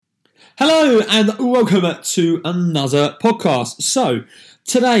Hello and welcome to another podcast. So,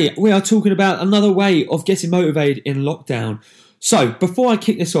 today we are talking about another way of getting motivated in lockdown. So, before I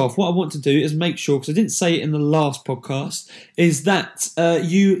kick this off, what I want to do is make sure, because I didn't say it in the last podcast, is that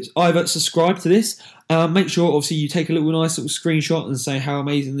you either subscribe to this, make sure obviously you take a nice little screenshot and say how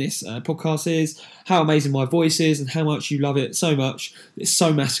amazing this podcast is, how amazing my voice is, and how much you love it so much. It's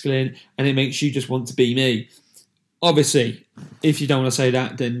so masculine and it makes you just want to be me. Obviously, if you don't want to say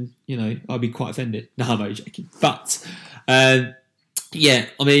that, then, I'll be quite offended. No, I'm only joking. But, all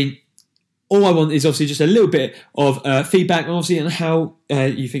I want is obviously just a little bit of feedback, obviously, on how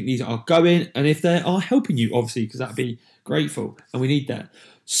you think these are going, and if they are helping you, obviously, because that'd be grateful, and we need that.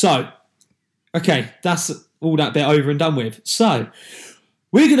 So, okay, that's all that bit over and done with. So,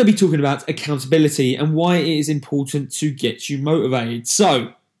 we're going to be talking about accountability and why it is important to get you motivated.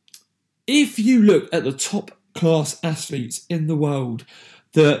 So, if you look at the top class athletes in the world,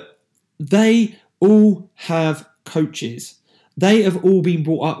 that they all have coaches. They have all been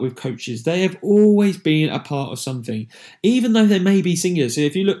brought up with coaches. They have always been a part of something, even though they may be singers. So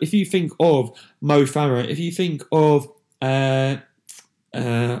if you think of Mo Farah, if you think of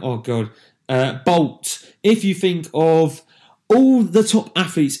Bolt, if you think of all the top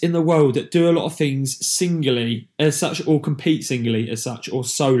athletes in the world that do a lot of things singly as such, or compete singly as such, or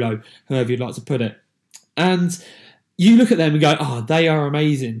solo, however you'd like to put it. And you look at them and go, they are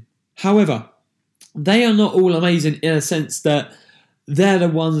amazing. However, they are not all amazing in a sense that they're the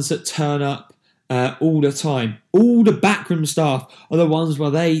ones that turn up all the time. All the backroom staff are the ones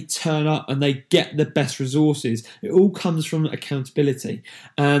where they turn up and they get the best resources. It all comes from accountability.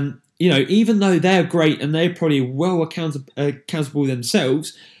 And, even though they're great and they're probably well accountable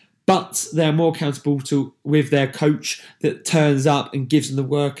themselves, but they're more accountable with their coach that turns up and gives them the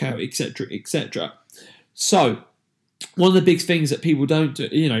workout, etc., etc. So, one of the big things that people do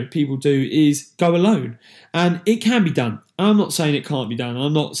is go alone. And it can be done. I'm not saying it can't be done.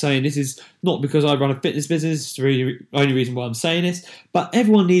 I'm not saying this is not because I run a fitness business. It's the only reason why I'm saying this. But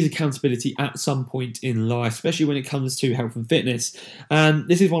everyone needs accountability at some point in life, especially when it comes to health and fitness. And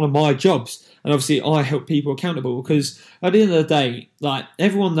this is one of my jobs. And obviously I help people accountable because at the end of the day,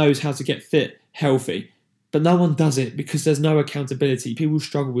 everyone knows how to get fit, healthy. But no one does it because there's no accountability. People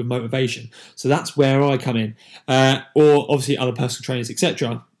struggle with motivation. So that's where I come in. Or obviously other personal trainers,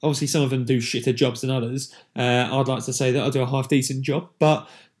 etc. Obviously some of them do shitter jobs than others. I'd like to say that I do a half-decent job. But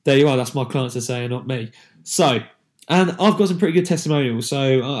there you are. That's my clients to say, not me. So, and I've got some pretty good testimonials.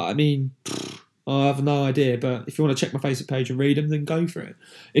 So, I have no idea. But if you want to check my Facebook page and read them, then go for it.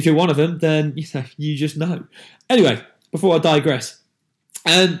 If you're one of them, then you just know. Anyway, before I digress.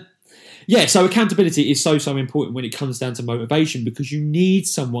 So accountability is so important when it comes down to motivation, because you need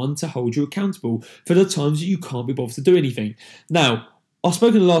someone to hold you accountable for the times that you can't be bothered to do anything. Now, I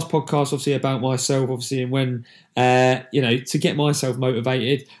spoke in the last podcast, obviously, about myself, obviously, and when, to get myself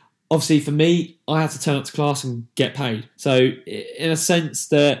motivated, obviously, for me, I had to turn up to class and get paid. So, in a sense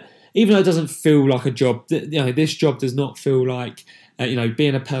that, even though it doesn't feel like a job, this job does not feel like,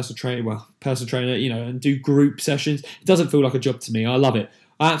 being a personal trainer, and do group sessions, it doesn't feel like a job to me. I love it.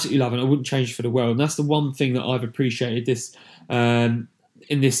 I absolutely love it. I wouldn't change it for the world. And that's the one thing that I've appreciated in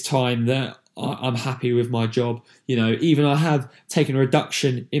this time, that I'm happy with my job. Even I have taken a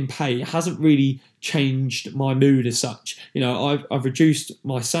reduction in pay. It hasn't really changed my mood as such. I've reduced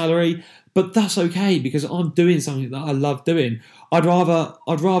my salary, but that's okay because I'm doing something that I love doing. I'd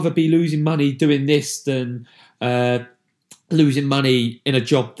rather be losing money doing this than losing money in a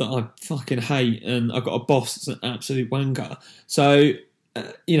job that I fucking hate, and I've got a boss that's an absolute wanker. So,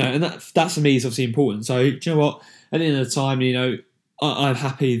 and that for me is obviously important. So, do you know what? At the end of the time, I'm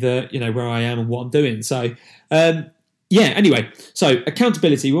happy that, where I am and what I'm doing. So, anyway. So,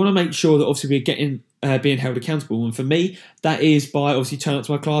 accountability. We want to make sure that obviously we're getting being held accountable. And for me, that is by obviously turning up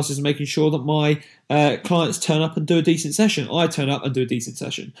to my classes and making sure that my clients turn up and do a decent session. I turn up and do a decent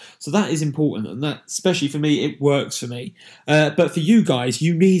session. So that is important. And that, especially for me, it works for me. But for you guys,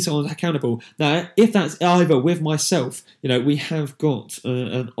 you need someone accountable. Now, if that's either with myself, we have got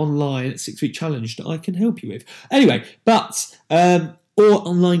an online 6-week challenge that I can help you with. Anyway, but or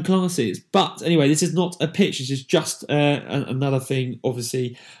online classes. But anyway, this is not a pitch. This is just another thing,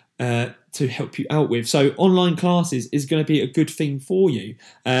 obviously, to help you out with. So online classes is going to be a good thing for you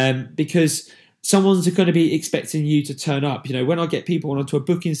because someone's going to be expecting you to turn up. When I get people onto a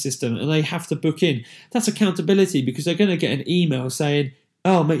booking system and they have to book in, that's accountability because they're going to get an email saying,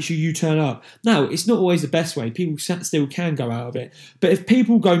 oh, make sure you turn up. Now, it's not always the best way. People still can go out of it. But if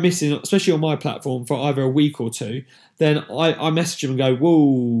people go missing, especially on my platform, for either a week or two, then I message them and go,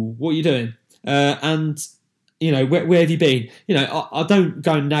 whoa, what are you doing? And where have you been? I don't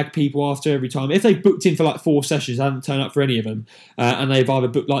go and nag people after every time. If they've booked in for like 4 sessions, I haven't turned up for any of them, and they've either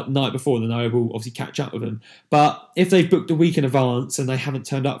booked like the night before, then I will obviously catch up with them. But if they've booked a week in advance and they haven't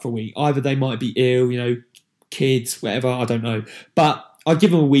turned up for a week, either they might be ill, kids, whatever, I don't know. But I'll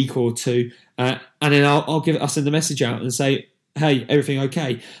give them a week or two, and then I'll send a message out and say, hey, everything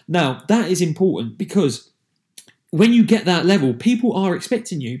okay? Now, that is important because when you get that level, people are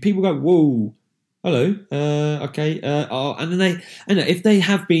expecting you. People go, whoa, hello, okay. And then if they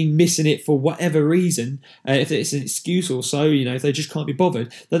have been missing it for whatever reason, if it's an excuse or so, if they just can't be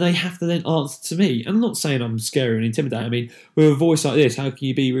bothered, then they have to then answer to me. I'm not saying I'm scary and intimidating. I mean, with a voice like this, how can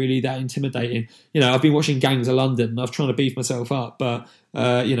you be really that intimidating? I've been watching Gangs of London and I was trying to beef myself up, but,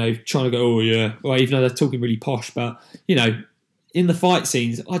 trying to go, oh yeah, well, even though they're talking really posh, but, in the fight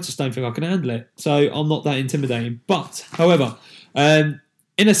scenes, I just don't think I can handle it. So I'm not that intimidating. But, however, in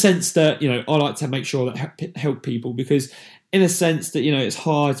a sense that, I like to make sure that help people because in a sense that, it's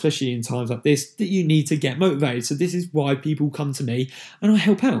hard, especially in times like this, that you need to get motivated. So this is why people come to me and I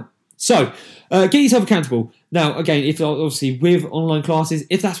help out. So get yourself accountable. Now, again, if obviously with online classes,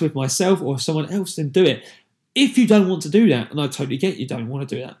 if that's with myself or someone else, then do it. If you don't want to do that, and I totally get you don't want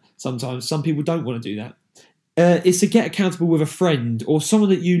to do that. Sometimes some people don't want to do that. Is to get accountable with a friend or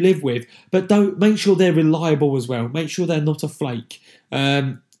someone that you live with, but don't make sure they're reliable as well. Make sure they're not a flake.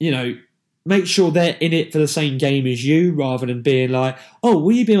 Make sure they're in it for the same game as you, rather than being like, oh,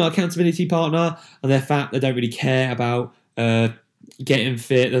 will you be my accountability partner? And they're fat. They don't really care about getting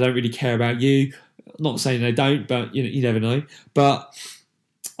fit. They don't really care about you. I'm not saying they don't, but you never know. But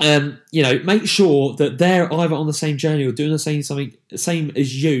make sure that they're either on the same journey or doing the same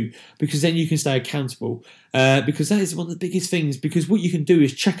as you, because then you can stay accountable. Because that is one of the biggest things. Because what you can do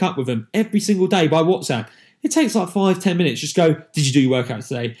is check up with them every single day by WhatsApp. It takes like 5-10 minutes. Just go, did you do your workout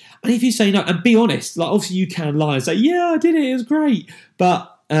today? And if you say no, and be honest, like obviously you can lie and say, yeah, I did it. It was great.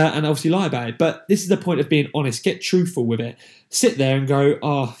 But and obviously lie about it. But this is the point of being honest. Get truthful with it. Sit there and go,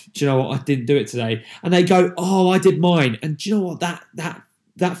 oh, do you know what? I didn't do it today. And they go, oh, I did mine. And do you know what?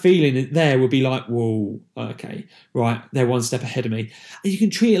 That feeling there would be like, whoa, okay, right, they're one step ahead of me. And you can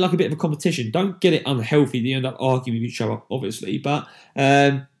treat it like a bit of a competition. Don't get it unhealthy. You end up arguing with each other, obviously. But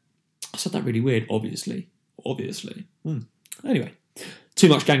I said that really weird, obviously. Anyway, too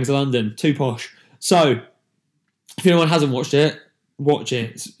much Gangs of London, too posh. So, if anyone hasn't watched it, watch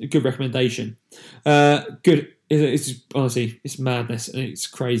it. It's a good recommendation. Good. It's honestly, it's madness and it's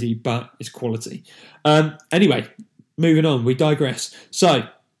crazy, but it's quality. Anyway, moving on, we digress. So,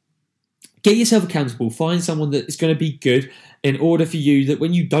 get yourself accountable. Find someone that is going to be good in order for you that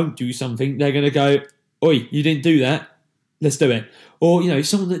when you don't do something, they're going to go, oi, you didn't do that. Let's do it. Or,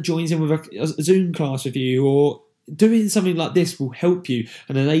 someone that joins in with a Zoom class with you, or doing something like this will help you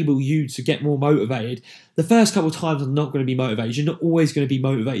and enable you to get more motivated. The first couple of times are not going to be motivated. You're not always going to be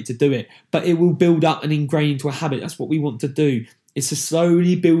motivated to do it, but it will build up and ingrain into a habit. That's what we want to do. Is to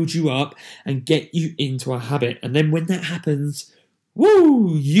slowly build you up and get you into a habit. And then when that happens,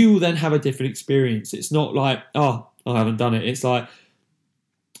 woo, you will then have a different experience. It's not like, oh, I haven't done it. It's like,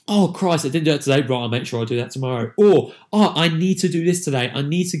 oh, Christ, I didn't do that today. Right, I'll make sure I do that tomorrow. Or, oh, I need to do this today. I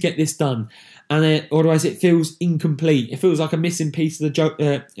need to get this done. And then, otherwise it feels incomplete. It feels like a missing piece of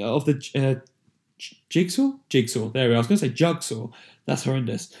the jigsaw? Jigsaw. There we are. I was going to say jigsaw. That's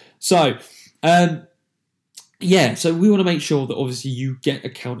horrendous. So, so we want to make sure that obviously you get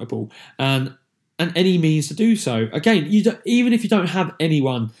accountable and any means to do so. Again, even if you don't have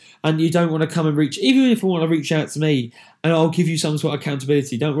anyone and you don't want to come and even if you want to reach out to me and I'll give you some sort of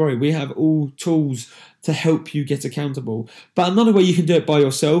accountability, don't worry, we have all tools to help you get accountable. But another way you can do it by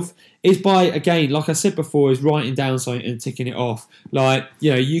yourself is by, again, like I said before, is writing down something and ticking it off. Like,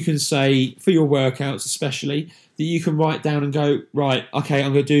 you can say for your workouts especially that you can write down and go, right, okay,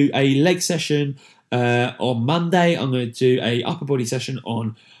 I'm going to do a leg session on Monday, I'm going to do a upper body session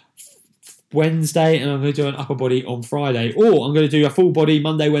on Wednesday, and I'm going to do an upper body on Friday, or I'm going to do a full body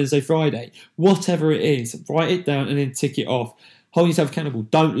Monday, Wednesday, Friday. Whatever it is, write it down and then tick it off. Hold yourself accountable.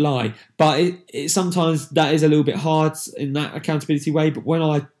 Don't lie. But it sometimes that is a little bit hard in that accountability way. But when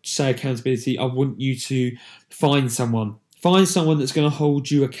I say accountability, I want you to find someone. Find someone that's going to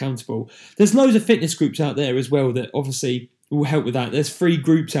hold you accountable. There's loads of fitness groups out there as well that obviously will help with that. There's free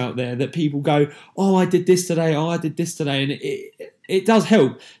groups out there that people go, oh, I did this today. Oh, I did this today. And it does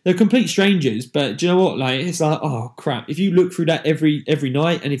help. They're complete strangers, but do you know what? Like, it's like, oh crap. If you look through that every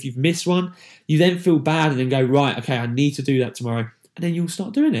night, and if you've missed one, you then feel bad and then go, right, okay, I need to do that tomorrow. And then you'll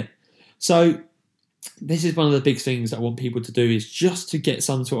start doing it. So this is one of the big things that I want people to do, is just to get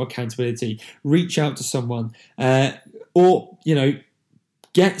some sort of accountability. Reach out to someone, or,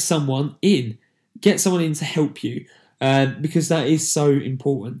 get someone in. get someone in to help you, because that is so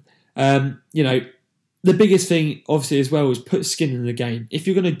important. The biggest thing, obviously, as well, is put skin in the game. If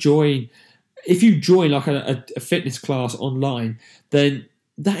you're going to join, if you join like a fitness class online, then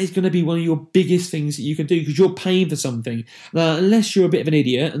that is going to be one of your biggest things that you can do, because you're paying for something. Now, unless you're a bit of an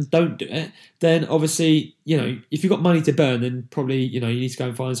idiot and don't do it, then obviously, if you've got money to burn, then probably, you need to go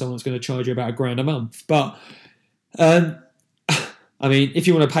and find someone that's going to charge you about £1,000 a month. But, I mean, if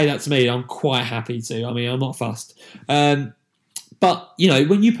you want to pay that to me, I'm quite happy to. I mean, I'm not fussed. But,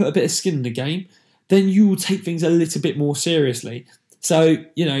 when you put a bit of skin in the game, then you will take things a little bit more seriously. So,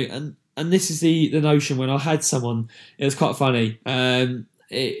 and this is the notion. When I had someone, it was quite funny.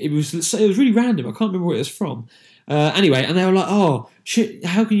 It was really random. I can't remember where it was from. Anyway, and they were like, "Oh shit,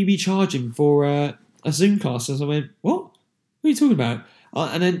 how can you be charging for a Zoom class?" And I went, "What? What are you talking about?"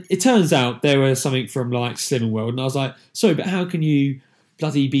 And then it turns out there was something from like Slimming World, and I was like, "Sorry, but how can you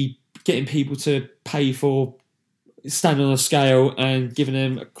bloody be getting people to pay for standing on a scale and giving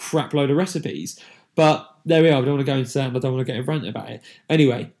them a crap load of recipes?" But there we are. I don't want to go into that, and I don't want to get a rant about it.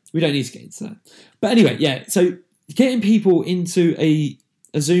 Anyway, we don't need to get into that. But anyway, yeah. So getting people into a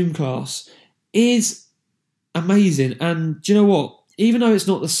Zoom class is amazing. And do you know what? Even though it's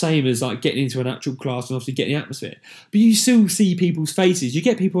not the same as like getting into an actual class and obviously getting the atmosphere, but you still see people's faces. You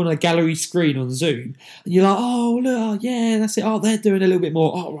get people on a gallery screen on Zoom, and you're like, "Oh, look, yeah, that's it. Oh, they're doing a little bit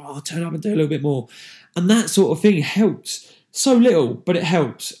more. Oh, I'll turn up and do a little bit more." And that sort of thing helps. So little, but it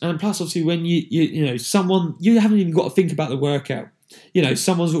helps. And plus, obviously, when someone, you haven't even got to think about the workout.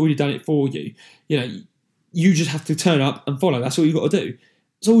 Someone's already done it for you. You just have to turn up and follow. That's all you got to do.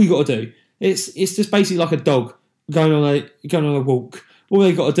 That's all you got to do. It's just basically like a dog going on a walk. All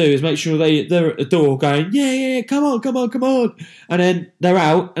they got to do is make sure they're at the door going, yeah, come on, and then they're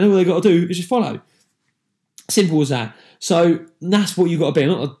out, and all they got to do is just follow. Simple as that. So that's what you got to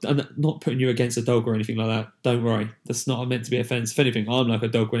be. I'm not putting you against a dog or anything like that. Don't worry. That's not meant to be offensive. If anything, I'm like a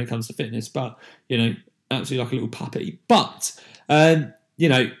dog when it comes to fitness, but absolutely like a little puppy. But you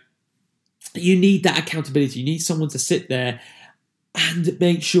need that accountability. You need someone to sit there and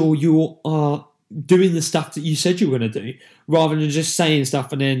make sure you are doing the stuff that you said you were going to do, rather than just saying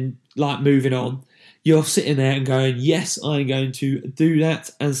stuff and then like moving on. You're sitting there and going, yes, I'm going to do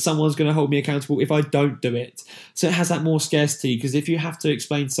that, and someone's going to hold me accountable if I don't do it. So it has that more scarcity, because if you have to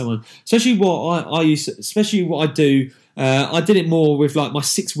explain to someone, especially what I do, I did it more with like my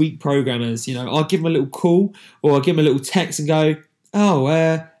 6-week programmers. I'll give them a little call, or I'll give them a little text and go, "Oh,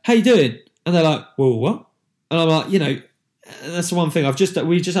 how you doing?" And they're like, "Well, what?" And I'm like, that's the one thing.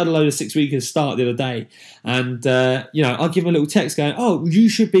 We just had a load of 6-weekers start the other day, and I'll give them a little text going, "Oh, you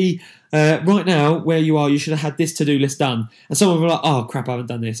should be right now where you are. You should have had this to-do list done." And some of them are like, "Oh crap, I haven't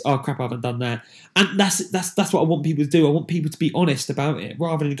done this. Oh crap, I haven't done that." And that's what I want people to do. I want people to be honest about it,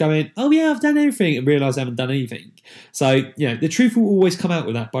 rather than going, "Oh yeah, I've done everything," and realise I haven't done anything. So the truth will always come out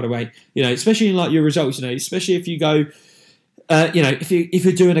with that. By the way, especially in like your results. Especially if you go. If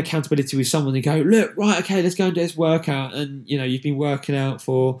you're doing accountability with someone, and go, "Look, right, okay, let's go and do this workout," and you've been working out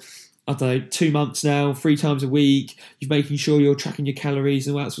for, I don't know, 2 months now, 3 times a week. You're making sure you're tracking your calories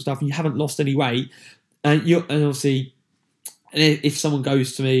and all that sort of stuff, and you haven't lost any weight. And obviously, if someone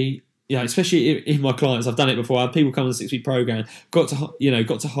goes to me, especially in my clients, I've done it before. I have people come on the 6-week program, got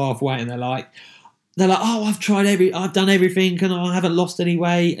to halfway, and they're like, "Oh, I've done everything, and I haven't lost any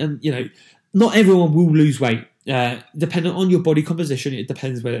weight." And not everyone will lose weight. Depending on your body composition, it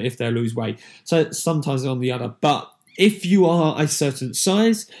depends if they'll lose weight. So sometimes on the other. But if you are a certain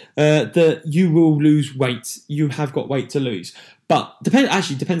size, that you will lose weight. You have got weight to lose. But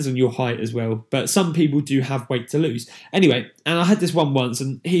depends on your height as well. But some people do have weight to lose. Anyway, and I had this one once,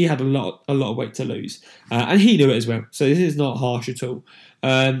 and he had a lot of weight to lose, and he knew it as well. So this is not harsh at all.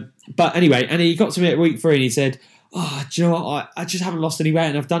 But anyway, and he got to me at week 3, and he said, "Oh, do you know what? I just haven't lost any weight,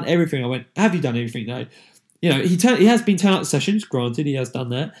 and I've done everything." I went, "Have you done everything though?" He has been turning up to sessions. Granted, he has done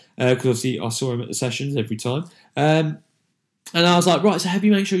that, because obviously I saw him at the sessions every time. And I was like, "Right, so have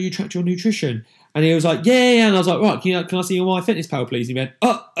you made sure you tracked your nutrition?" And he was like, "Yeah." And I was like, "Right, can I see your MyFitnessPal, please?" And he went,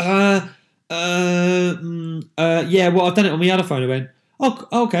 "Yeah. Well, I've done it on my other phone." I went, "Oh,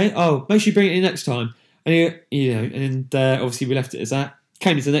 okay. Oh, make sure you bring it in next time." And obviously we left it as that.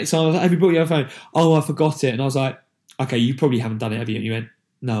 Came into the next time. I was like, "Have you brought your phone?" "Oh, I forgot it." And I was like, "Okay, you probably haven't done it, have you?" And he went,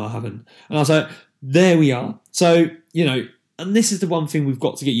 "No, I haven't." And I was like, there we are. So, and this is the one thing we've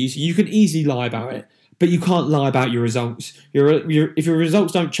got to get used to. You can easily lie about it, but you can't lie about your results. If your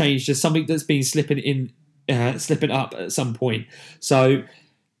results don't change, there's something that's been slipping up at some point. So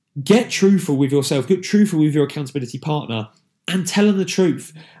get truthful with yourself. Get truthful with your accountability partner. and tell them the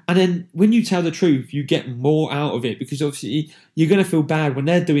truth. And then when you tell the truth, you get more out of it, because obviously you're going to feel bad when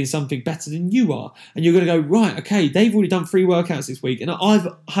they're doing something better than you are. And you're going to go, right, okay, they've already done 3 workouts this week and I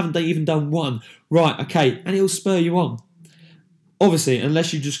haven't even done 1. Right, okay. And it'll spur you on. Obviously,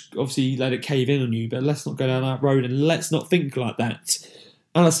 unless you just obviously let it cave in on you, but let's not go down that road and let's not think like that.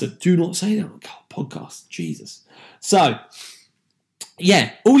 And I said, do not say that on a podcast. Jesus. So,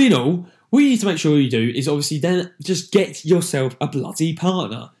 yeah, all in all, what you need to make sure you do is obviously then just get yourself a bloody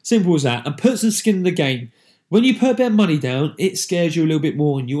partner. Simple as that. And put some skin in the game. When you put a bit of money down, it scares you a little bit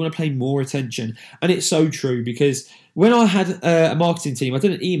more and you want to pay more attention. And it's so true, because when I had a marketing team, I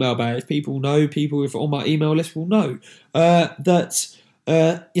did an email about it. If people know, people on my email list will know that,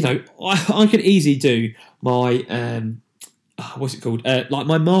 I could easily do my, what's it called? Like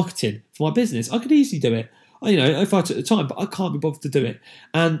my marketing for my business. I could easily do it. If I took the time, but I can't be bothered to do it.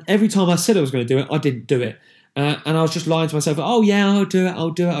 And every time I said I was going to do it, I didn't do it. And I was just lying to myself, oh yeah, I'll do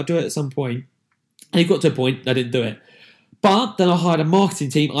it at some point. And it got to a point, I didn't do it. But then I hired a marketing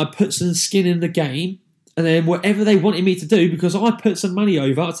team, I put some skin in the game, and then whatever they wanted me to do, because I put some money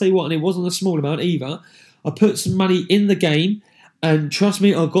over, I'll tell you what, and it wasn't a small amount either, I put some money in the game, and trust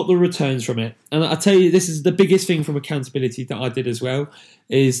me, I got the returns from it. And I tell you, this is the biggest thing from accountability that I did as well,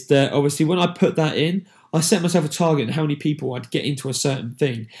 is that obviously when I put that in, I set myself a target on how many people I'd get into a certain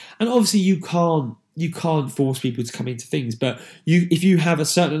thing. And obviously you can't force people to come into things, but if you have a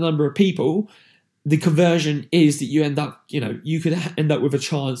certain number of people, the conversion is that you end up, you could end up with a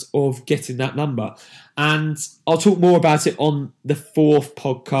chance of getting that number. And I'll talk more about it on the 4th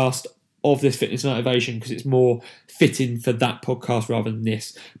podcast of this fitness motivation, because it's more fitting for that podcast rather than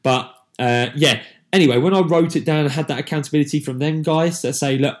this. But anyway, when I wrote it down and had that accountability from them guys that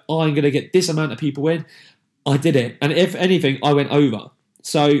say, look, I'm going to get this amount of people in, I did it. And if anything, I went over.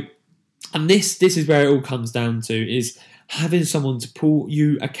 So, and this is where it all comes down to, is having someone to pull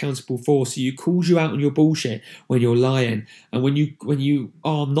you accountable for, so you calls you out on your bullshit when you're lying, and when you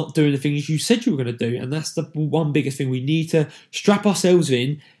are not doing the things you said you were going to do. And that's the one biggest thing. We need to strap ourselves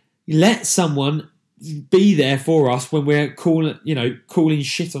in, let someone be there for us when we're calling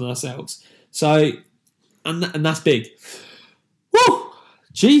shit on ourselves. So, and that's big. Woo!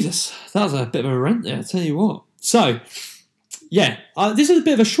 Jesus, that was a bit of a rant there, I tell you what. So, yeah, this is a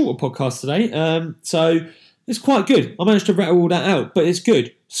bit of a shorter podcast today. So it's quite good. I managed to rattle all that out, but it's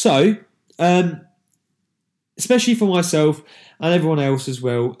good. So, especially for myself and everyone else as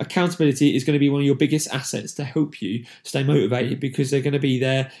well, accountability is going to be one of your biggest assets to help you stay motivated, because they're going to be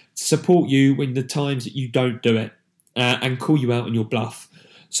there to support you when the times that you don't do it and call you out on your bluff.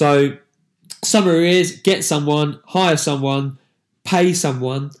 So, summary is, get someone, hire someone, pay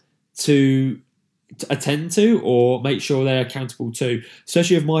someone to attend to or make sure they're accountable to.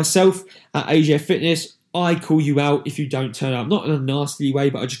 Especially with myself at AGF Fitness, I call you out if you don't turn up. Not in a nasty way,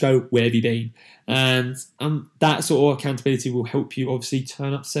 but I just go, where have you been? And that sort of accountability will help you obviously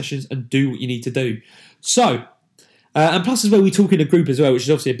turn up sessions and do what you need to do. So, and plus as well, we talk in a group as well, which is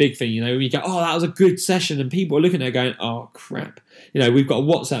obviously a big thing. We go, oh, that was a good session, and people are looking at it going, oh, crap. We've got a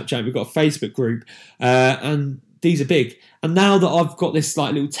WhatsApp chat, we've got a Facebook group, and these are big. And now that I've got this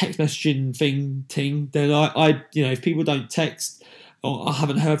like little text messaging thing, then I if people don't text, or I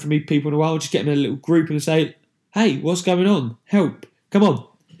haven't heard from people in a while, I'll just get them in a little group and say, hey, what's going on? Help. Come on.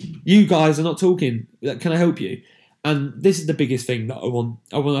 You guys are not talking. Can I help you? And this is the biggest thing that I want.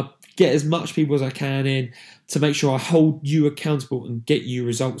 I want to get as much people as I can in to make sure I hold you accountable and get you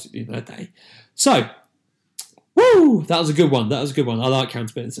results at the end of the day. So, woo! That was a good one. I like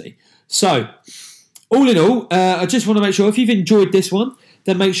accountability. So, all in all, I just want to make sure if you've enjoyed this one,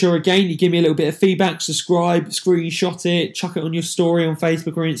 then make sure, again, you give me a little bit of feedback, subscribe, screenshot it, chuck it on your story on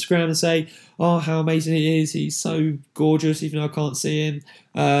Facebook or Instagram and say, oh, how amazing it is. He's so gorgeous, even though I can't see him.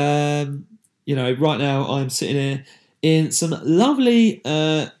 Right now I'm sitting here in some lovely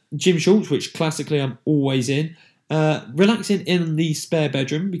gym shorts, which classically I'm always in, relaxing in the spare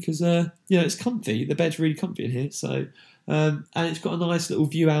bedroom because, it's comfy. The bed's really comfy in here. So, and it's got a nice little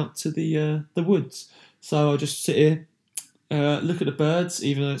view out to the woods. So I just sit here, look at the birds,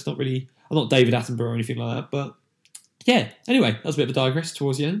 even though I'm not David Attenborough or anything like that, but yeah, anyway, that was a bit of a digress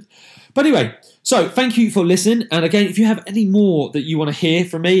towards the end. But anyway, so thank you for listening. And again, if you have any more that you want to hear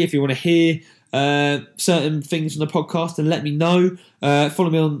from me, if you want to hear certain things from the podcast, then let me know.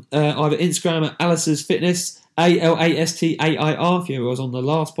 Follow me on either Instagram at Alice's Fitness, ALASTAIR. If you was on the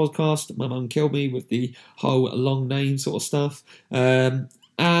last podcast, my mum killed me with the whole long name sort of stuff. And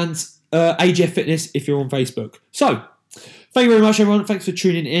AGF Fitness if you're on Facebook. So, thank you very much, everyone. Thanks for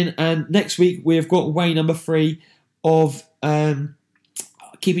tuning in. And next week, we've got way number 3 of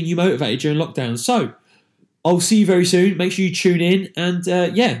keeping you motivated during lockdown. So, I'll see you very soon. Make sure you tune in and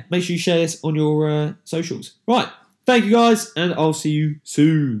make sure you share this on your socials. Right. Thank you guys, and I'll see you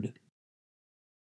soon.